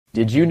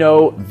Did you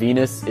know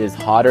Venus is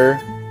hotter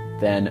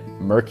than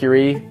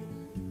Mercury,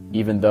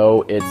 even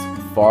though it's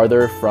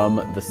farther from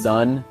the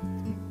sun?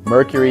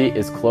 Mercury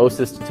is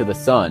closest to the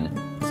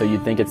sun, so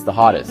you'd think it's the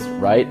hottest,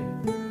 right?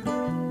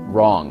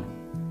 Wrong.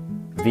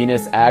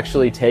 Venus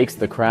actually takes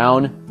the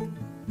crown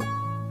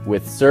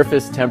with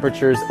surface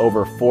temperatures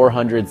over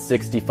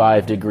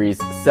 465 degrees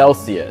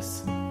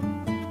Celsius.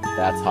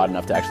 That's hot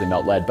enough to actually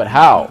melt lead. But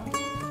how?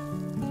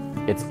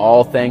 It's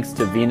all thanks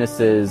to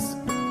Venus's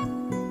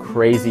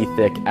crazy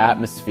thick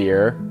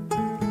atmosphere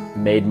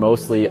made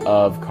mostly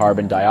of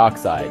carbon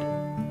dioxide.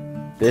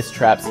 This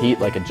traps heat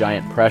like a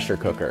giant pressure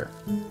cooker.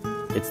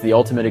 It's the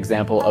ultimate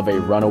example of a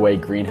runaway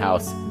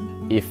greenhouse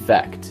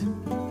effect.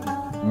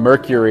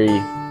 Mercury,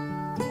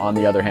 on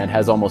the other hand,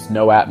 has almost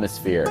no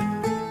atmosphere,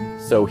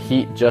 so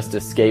heat just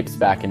escapes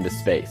back into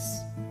space.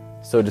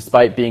 So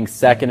despite being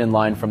second in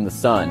line from the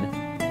sun,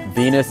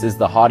 Venus is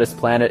the hottest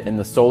planet in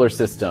the solar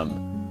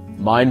system.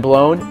 Mind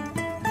blown?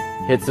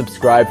 Hit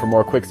subscribe for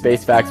more quick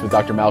space facts with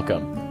Dr.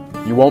 Malcolm.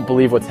 You won't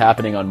believe what's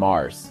happening on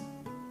Mars.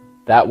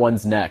 That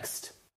one's next.